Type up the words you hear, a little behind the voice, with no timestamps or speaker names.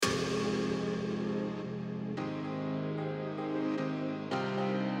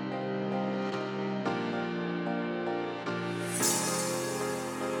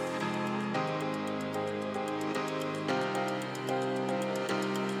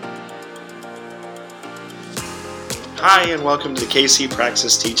Hi, and welcome to the KC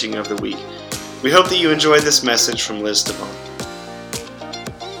Praxis Teaching of the Week. We hope that you enjoyed this message from Liz Devon.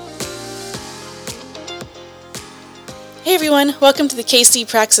 Hey everyone, welcome to the KC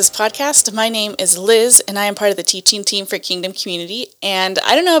Praxis podcast. My name is Liz, and I am part of the teaching team for Kingdom Community. And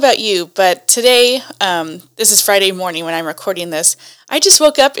I don't know about you, but today, this is Friday morning when I'm recording this, I just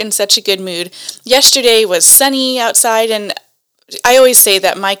woke up in such a good mood. Yesterday was sunny outside, and I always say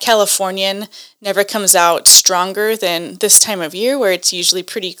that my Californian never comes out stronger than this time of year where it's usually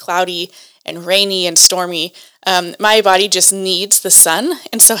pretty cloudy and rainy and stormy. My body just needs the sun,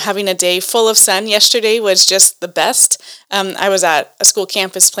 and so having a day full of sun yesterday was just the best. I was at a school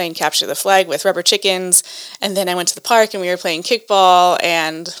campus playing Capture the Flag with rubber chickens, and then I went to the park and we were playing kickball,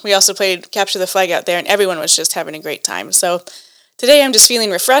 and we also played Capture the Flag out there, and everyone was just having a great time. So today I'm just feeling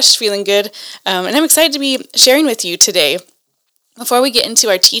refreshed, feeling good, and I'm excited to be sharing with you today. Before we get into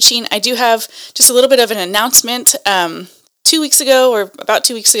our teaching, I do have just a little bit of an announcement. About 2 weeks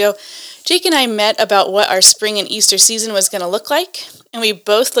ago, Jake and I met about what our spring and Easter season was going to look like, and we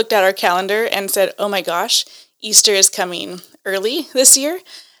both looked at our calendar and said, oh my gosh, Easter is coming early this year.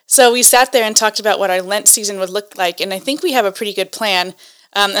 So we sat there and talked about what our Lent season would look like, and I think we have a pretty good plan.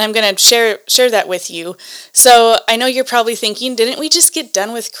 And I'm going to share that with you. So I know you're probably thinking, didn't we just get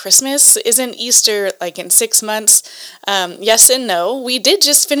done with Christmas? Isn't Easter like in 6 months? Yes and no. We did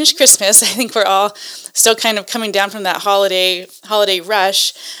just finish Christmas. I think we're all still kind of coming down from that holiday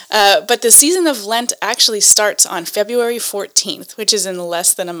rush. But the season of Lent actually starts on February 14th, which is in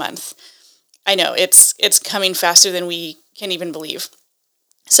less than a month. I know, it's coming faster than we can even believe.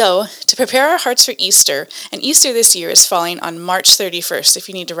 So, to prepare our hearts for Easter, and Easter this year is falling on March 31st, if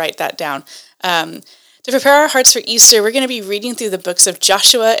you need to write that down. To prepare our hearts for Easter, we're going to be reading through the books of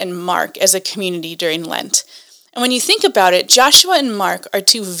Joshua and Mark as a community during Lent. And when you think about it, Joshua and Mark are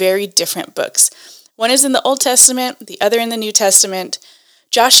two very different books. One is in the Old Testament, the other in the New Testament.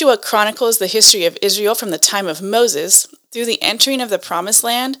 Joshua chronicles the history of Israel from the time of Moses through the entering of the Promised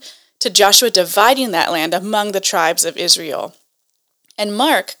Land to Joshua dividing that land among the tribes of Israel. And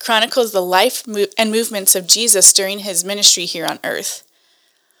Mark chronicles the life and movements of Jesus during his ministry here on earth.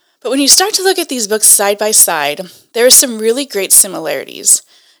 But when you start to look at these books side by side, there are some really great similarities.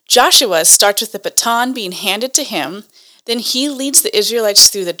 Joshua starts with the baton being handed to him, then he leads the Israelites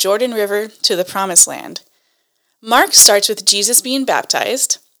through the Jordan River to the Promised Land. Mark starts with Jesus being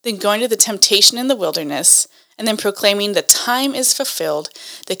baptized, then going to the temptation in the wilderness, and then proclaiming the time is fulfilled,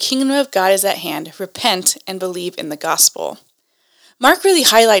 the kingdom of God is at hand, repent and believe in the gospel. Mark really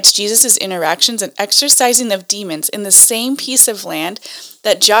highlights Jesus' interactions and exorcising of demons in the same piece of land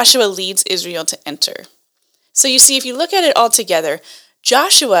that Joshua leads Israel to enter. So you see, if you look at it all together,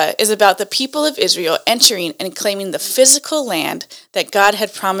 Joshua is about the people of Israel entering and claiming the physical land that God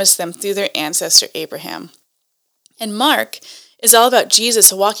had promised them through their ancestor Abraham. And Mark is all about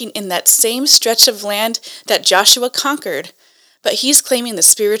Jesus walking in that same stretch of land that Joshua conquered, but he's claiming the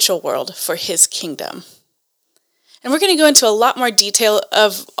spiritual world for his kingdom. And we're going to go into a lot more detail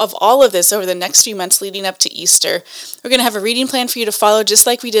of all of this over the next few months leading up to Easter. We're going to have a reading plan for you to follow just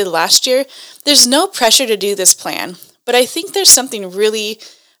like we did last year. There's no pressure to do this plan, but I think there's something really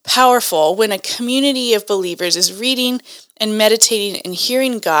powerful when a community of believers is reading and meditating and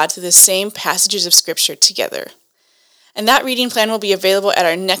hearing God through the same passages of Scripture together. And that reading plan will be available at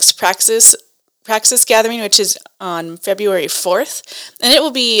our next Praxis gathering, which is on February 4th, and it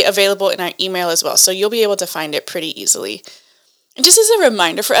will be available in our email as well, so you'll be able to find it pretty easily. And just as a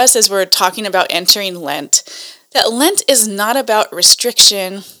reminder for us as we're talking about entering Lent, that Lent is not about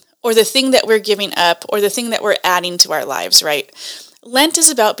restriction or the thing that we're giving up or the thing that we're adding to our lives, right? Lent is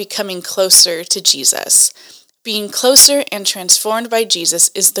about becoming closer to Jesus. Being closer and transformed by Jesus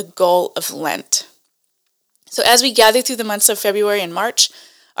is the goal of Lent. So as we gather through the months of February and March,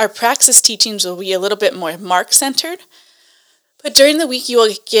 our Praxis teachings will be a little bit more Mark-centered, but during the week you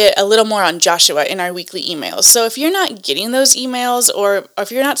will get a little more on Joshua in our weekly emails. So if you're not getting those emails or if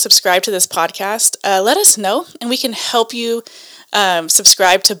you're not subscribed to this podcast, let us know and we can help you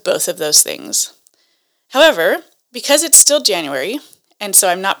subscribe to both of those things. However, because it's still January, and so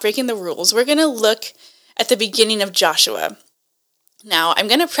I'm not breaking the rules, we're going to look at the beginning of Joshua. Now, I'm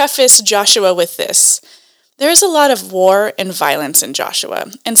going to preface Joshua with this. There is a lot of war and violence in Joshua,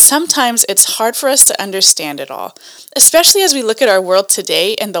 and sometimes it's hard for us to understand it all, especially as we look at our world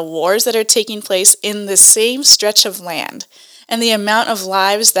today and the wars that are taking place in the same stretch of land, and the amount of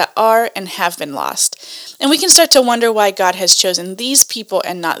lives that are and have been lost. And we can start to wonder why God has chosen these people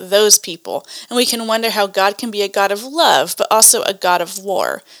and not those people, and we can wonder how God can be a God of love, but also a God of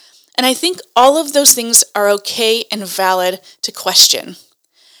war. And I think all of those things are okay and valid to question.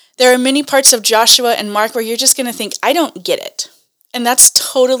 There are many parts of Joshua and Mark where you're just going to think, I don't get it. And that's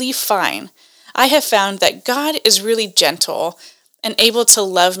totally fine. I have found that God is really gentle and able to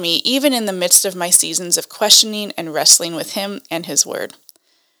love me even in the midst of my seasons of questioning and wrestling with him and his word.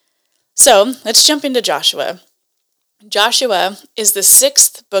 So let's jump into Joshua. Joshua is the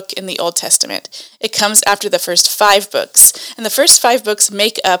 6th book in the Old Testament. It comes after the first 5 books, and the first 5 books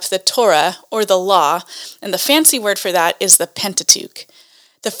make up the Torah, or the law, and the fancy word for that is the Pentateuch.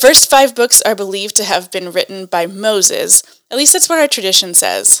 The first 5 books are believed to have been written by Moses. At least that's what our tradition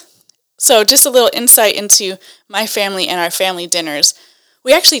says. So just a little insight into my family and our family dinners.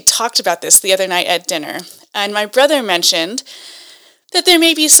 We actually talked about this the other night at dinner, and my brother mentioned that there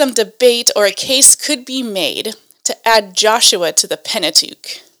may be some debate or a case could be made to add Joshua to the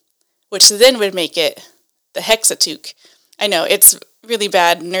Pentateuch, which then would make it the Hexateuch. I know, it's really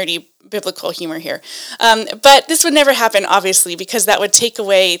bad, nerdy biblical humor here. But this would never happen, obviously, because that would take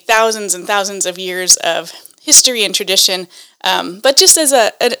away thousands and thousands of years of history and tradition, but just as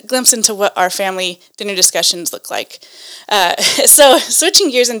a glimpse into what our family dinner discussions look like. So switching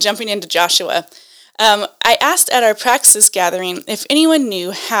gears and jumping into Joshua, I asked at our Praxis gathering if anyone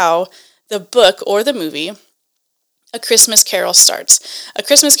knew how the book or the movie A Christmas Carol starts. A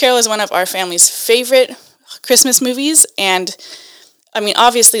Christmas Carol is one of our family's favorite Christmas movies, and I mean,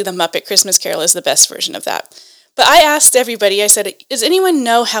 obviously the Muppet Christmas Carol is the best version of that. But I asked everybody, I said, does anyone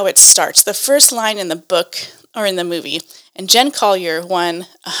know how it starts? The first line in the book or in the movie. And Jen Collier won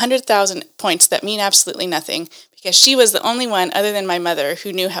 100,000 points that mean absolutely nothing because she was the only one other than my mother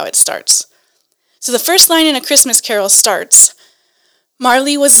who knew how it starts. So the first line in A Christmas Carol starts,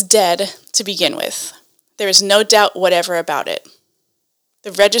 Marley was dead to begin with. There is no doubt whatever about it.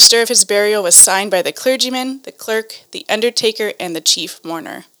 The register of his burial was signed by the clergyman, the clerk, the undertaker, and the chief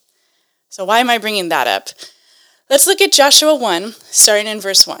mourner. So why am I bringing that up? Let's look at Joshua 1, starting in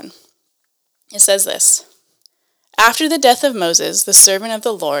verse 1. It says this, After the death of Moses, the servant of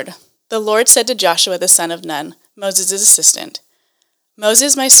the Lord said to Joshua the son of Nun, Moses' assistant,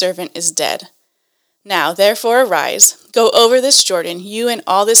 Moses, my servant, is dead. Now, therefore, arise, go over this Jordan, you and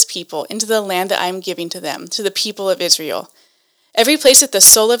all this people, into the land that I am giving to them, to the people of Israel. Every place that the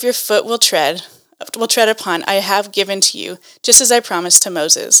sole of your foot will tread upon, I have given to you, just as I promised to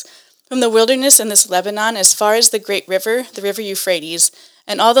Moses. From the wilderness and this Lebanon, as far as the great river, the river Euphrates,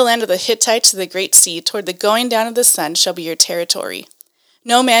 and all the land of the Hittites to the great sea, toward the going down of the sun, shall be your territory.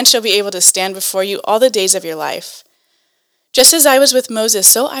 No man shall be able to stand before you all the days of your life. Just as I was with Moses,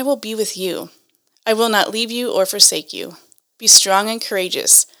 so I will be with you. I will not leave you or forsake you. Be strong and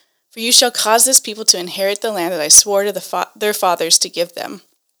courageous, for you shall cause this people to inherit the land that I swore to their fathers to give them.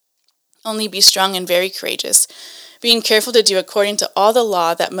 Only be strong and very courageous, being careful to do according to all the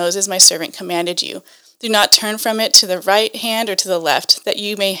law that Moses my servant commanded you. Do not turn from it to the right hand or to the left, that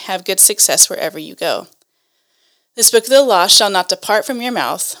you may have good success wherever you go. This book of the law shall not depart from your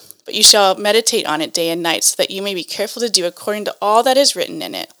mouth, but you shall meditate on it day and night, so that you may be careful to do according to all that is written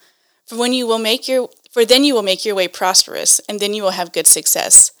in it. For then you will make your way prosperous, and then you will have good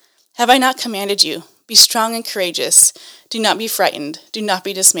success. Have I not commanded you? Be strong and courageous. Do not be frightened. Do not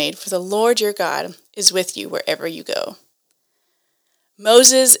be dismayed, for the Lord your God is with you wherever you go.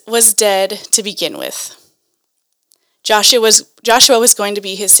 Moses was dead to begin with. Joshua was going to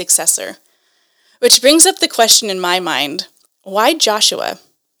be his successor, which brings up the question in my mind, why Joshua?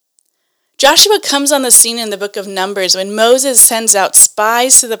 Joshua comes on the scene in the book of Numbers when Moses sends out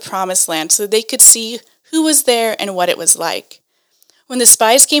spies to the promised land so they could see who was there and what it was like. When the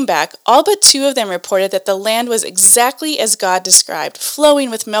spies came back, all but 2 of them reported that the land was exactly as God described, flowing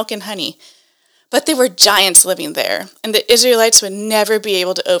with milk and honey. But there were giants living there, and the Israelites would never be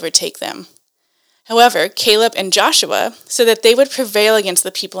able to overtake them. However, Caleb and Joshua said that they would prevail against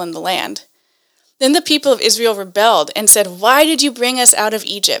the people in the land. Then the people of Israel rebelled and said, Why did you bring us out of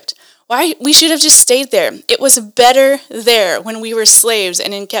Egypt? Why? We should have just stayed there. It was better there when we were slaves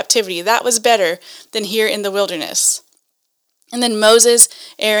and in captivity. That was better than here in the wilderness. And then Moses,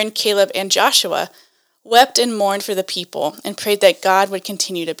 Aaron, Caleb, and Joshua wept and mourned for the people and prayed that God would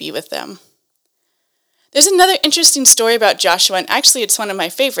continue to be with them. There's another interesting story about Joshua, and actually it's one of my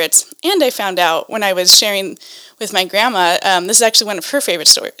favorites, and I found out when I was sharing with my grandma, this is actually one of her favorite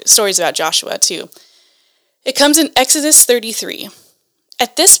stories about Joshua too. It comes in Exodus 33.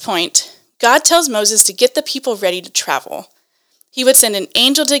 At this point, God tells Moses to get the people ready to travel. He would send an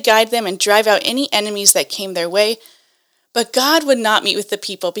angel to guide them and drive out any enemies that came their way, but God would not meet with the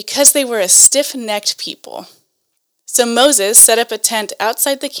people because they were a stiff-necked people. So Moses set up a tent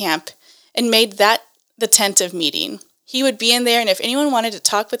outside the camp and made that the tent of meeting. He would be in there, and if anyone wanted to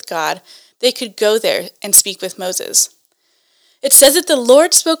talk with God, they could go there and speak with Moses. It says that the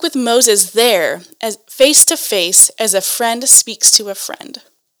Lord spoke with Moses there, as face to face, as a friend speaks to a friend.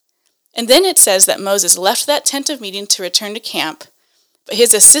 And then it says that Moses left that tent of meeting to return to camp, but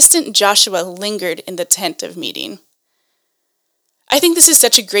his assistant Joshua lingered in the tent of meeting. I think this is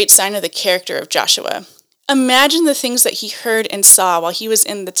such a great sign of the character of Joshua. Imagine the things that he heard and saw while he was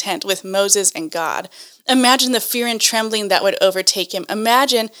in the tent with Moses and God. Imagine the fear and trembling that would overtake him.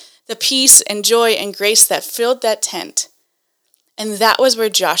 Imagine the peace and joy and grace that filled that tent. And that was where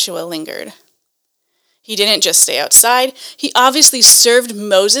Joshua lingered. He didn't just stay outside. He obviously served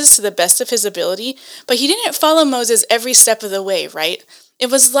Moses to the best of his ability, but he didn't follow Moses every step of the way, right?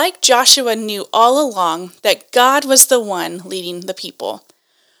 It was like Joshua knew all along that God was the one leading the people.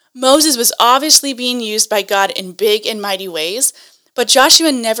 Moses was obviously being used by God in big and mighty ways, but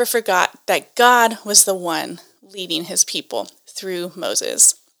Joshua never forgot that God was the one leading his people through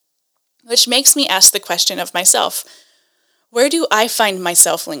Moses. Which makes me ask the question of myself, where do I find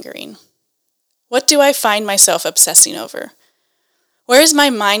myself lingering? What do I find myself obsessing over? Where is my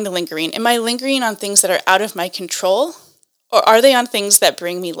mind lingering? Am I lingering on things that are out of my control? Or are they on things that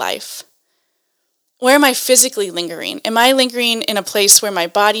bring me life? Where am I physically lingering? Am I lingering in a place where my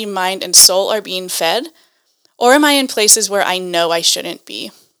body, mind, and soul are being fed? Or am I in places where I know I shouldn't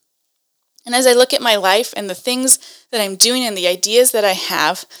be? And as I look at my life and the things that I'm doing and the ideas that I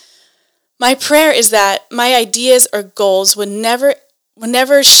have, my prayer is that my ideas or goals would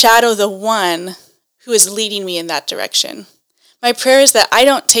never shadow the one who is leading me in that direction. My prayer is that I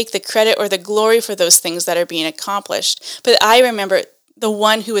don't take the credit or the glory for those things that are being accomplished, but I remember the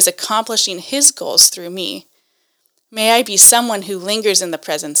one who is accomplishing his goals through me. May I be someone who lingers in the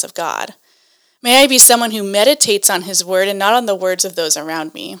presence of God. May I be someone who meditates on his word and not on the words of those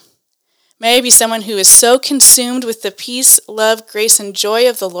around me. May I be someone who is so consumed with the peace, love, grace, and joy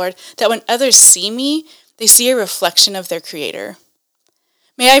of the Lord that when others see me, they see a reflection of their Creator.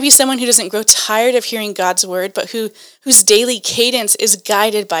 May I be someone who doesn't grow tired of hearing God's word, but whose daily cadence is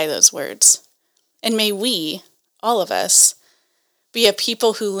guided by those words. And may we, all of us, be a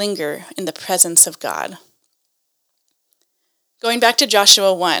people who linger in the presence of God. Going back to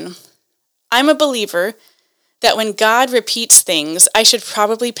Joshua 1, I'm a believer that when God repeats things, I should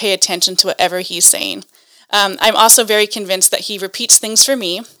probably pay attention to whatever he's saying. I'm also very convinced that he repeats things for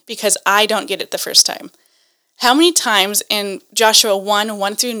me because I don't get it the first time. How many times in Joshua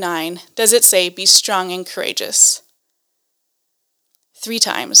 1 through 9, does it say, be strong and courageous? 3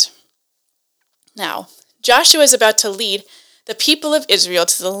 times. Now, Joshua is about to lead the people of Israel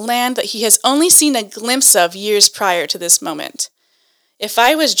to the land that he has only seen a glimpse of years prior to this moment. If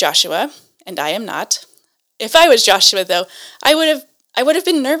I was Joshua, and I am not, if I was Joshua, though, I would have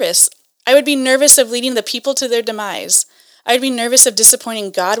been nervous. I would be nervous of leading the people to their demise. I would be nervous of disappointing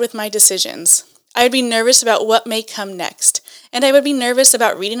God with my decisions. I would be nervous about what may come next. And I would be nervous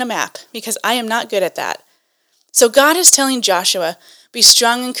about reading a map, because I am not good at that. So God is telling Joshua, be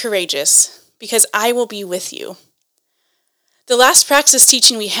strong and courageous, because I will be with you. The last Praxis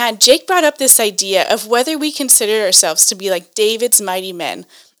teaching we had, Jake brought up this idea of whether we consider ourselves to be like David's mighty men,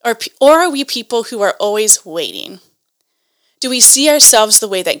 or are we people who are always waiting? Do we see ourselves the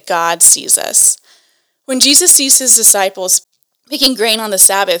way that God sees us? When Jesus sees his disciples picking grain on the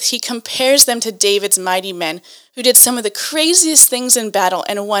Sabbath, he compares them to David's mighty men who did some of the craziest things in battle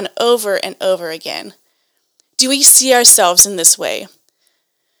and won over and over again. Do we see ourselves in this way?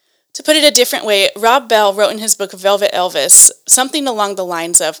 To put it a different way, Rob Bell wrote in his book Velvet Elvis something along the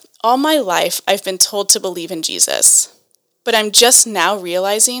lines of, all my life I've been told to believe in Jesus, but I'm just now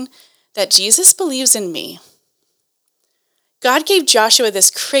realizing that Jesus believes in me. God gave Joshua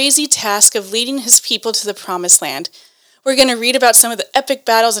this crazy task of leading his people to the promised land. We're going to read about some of the epic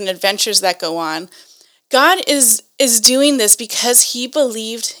battles and adventures that go on. God is doing this because he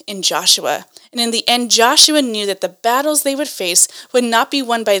believed in Joshua. And in the end, Joshua knew that the battles they would face would not be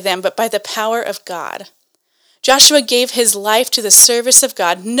won by them, but by the power of God. Joshua gave his life to the service of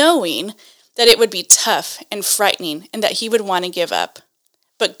God, knowing that it would be tough and frightening and that he would want to give up.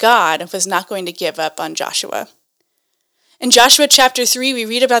 But God was not going to give up on Joshua. In Joshua chapter 3, we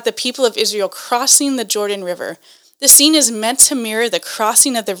read about the people of Israel crossing the Jordan River. The scene is meant to mirror the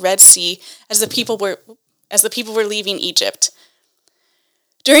crossing of the Red Sea as the people were leaving Egypt.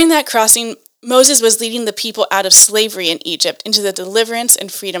 During that crossing, Moses was leading the people out of slavery in Egypt into the deliverance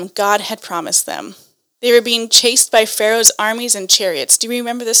and freedom God had promised them. They were being chased by Pharaoh's armies and chariots. Do you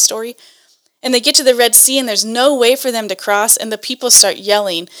remember this story? And they get to the Red Sea, and there's no way for them to cross, and the people start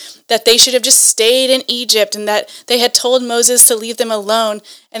yelling that they should have just stayed in Egypt and that they had told Moses to leave them alone,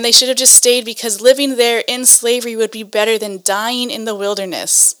 and they should have just stayed because living there in slavery would be better than dying in the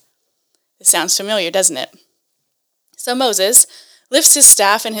wilderness. This sounds familiar, doesn't it? So Moses lifts his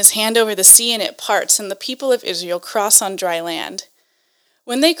staff and his hand over the sea, and it parts, and the people of Israel cross on dry land.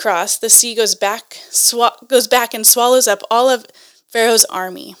 When they cross, the sea goes back and swallows up all of Pharaoh's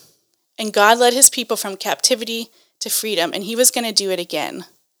army. And God led his people from captivity to freedom, and he was going to do it again.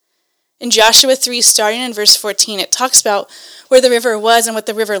 In Joshua 3, starting in verse 14, it talks about where the river was and what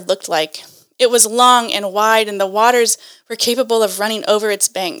the river looked like. It was long and wide, and the waters were capable of running over its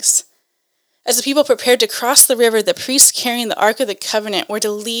banks. As the people prepared to cross the river, the priests carrying the Ark of the Covenant were to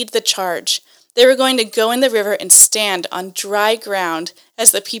lead the charge. They were going to go in the river and stand on dry ground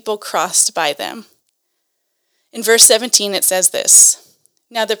as the people crossed by them. In verse 17, it says this: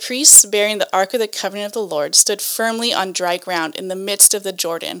 Now the priests bearing the Ark of the Covenant of the Lord stood firmly on dry ground in the midst of the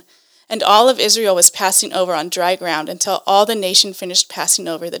Jordan, and all of Israel was passing over on dry ground until all the nation finished passing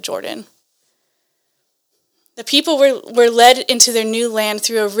over the Jordan. The people were led into their new land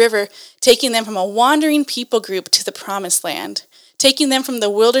through a river, taking them from a wandering people group to the promised land, taking them from the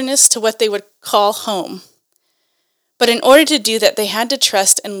wilderness to what they would call home. But in order to do that, they had to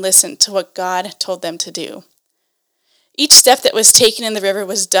trust and listen to what God told them to do. Each step that was taken in the river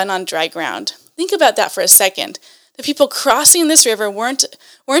was done on dry ground. Think about that for a second. The people crossing this river weren't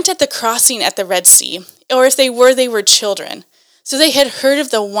at the crossing at the Red Sea, or if they were children. So they had heard of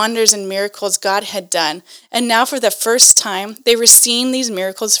the wonders and miracles God had done, and now for the first time, they were seeing these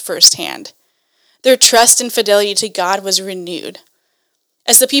miracles firsthand. Their trust and fidelity to God was renewed.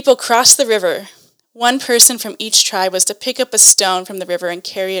 As the people crossed the river, one person from each tribe was to pick up a stone from the river and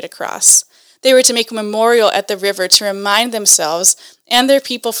carry it across. They were to make a memorial at the river to remind themselves and their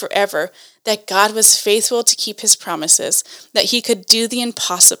people forever that God was faithful to keep his promises, that he could do the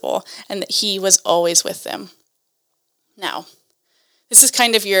impossible, and that he was always with them. Now, this is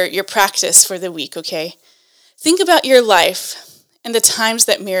kind of your practice for the week, okay? Think about your life and the times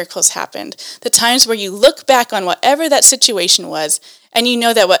that miracles happened, the times where you look back on whatever that situation was, and you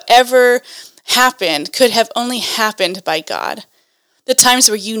know that whatever happened could have only happened by God. The times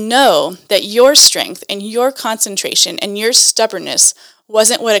where you know that your strength and your concentration and your stubbornness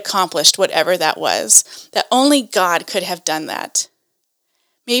wasn't what accomplished whatever that was, that only God could have done that.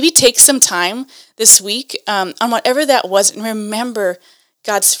 Maybe take some time this week on whatever that was and remember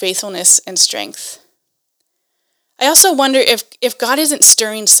God's faithfulness and strength. I also wonder if God isn't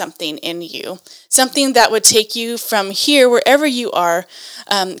stirring something in you, something that would take you from here, wherever you are,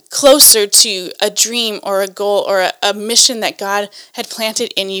 closer to a dream or a goal or a mission that God had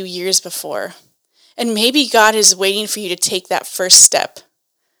planted in you years before. And maybe God is waiting for you to take that first step.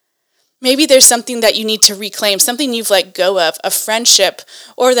 Maybe there's something that you need to reclaim, something you've let go of, a friendship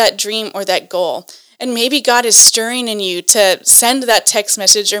or that dream or that goal. And maybe God is stirring in you to send that text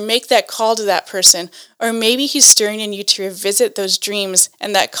message or make that call to that person. Or maybe he's stirring in you to revisit those dreams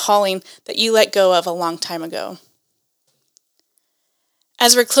and that calling that you let go of a long time ago.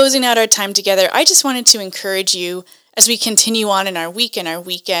 As we're closing out our time together, I just wanted to encourage you as we continue on in our week and our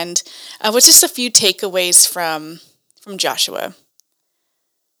weekend with just a few takeaways from Joshua.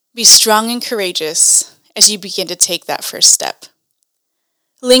 Be strong and courageous as you begin to take that first step.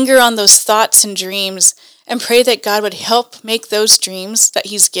 Linger on those thoughts and dreams and pray that God would help make those dreams that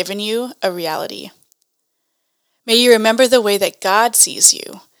he's given you a reality. May you remember the way that God sees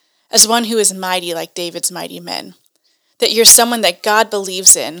you as one who is mighty like David's mighty men, that you're someone that God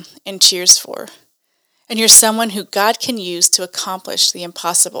believes in and cheers for, and you're someone who God can use to accomplish the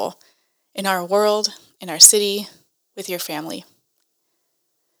impossible in our world, in our city, with your family.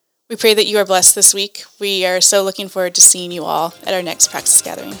 We pray that you are blessed this week. We are so looking forward to seeing you all at our next Praxis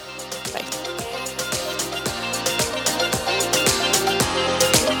gathering. Bye.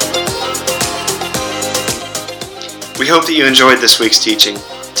 We hope that you enjoyed this week's teaching.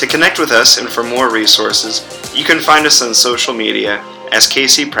 To connect with us and for more resources, you can find us on social media as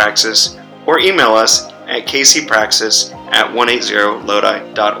KC Praxis or email us at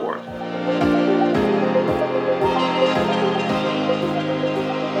kcpraxis@180lodi.org.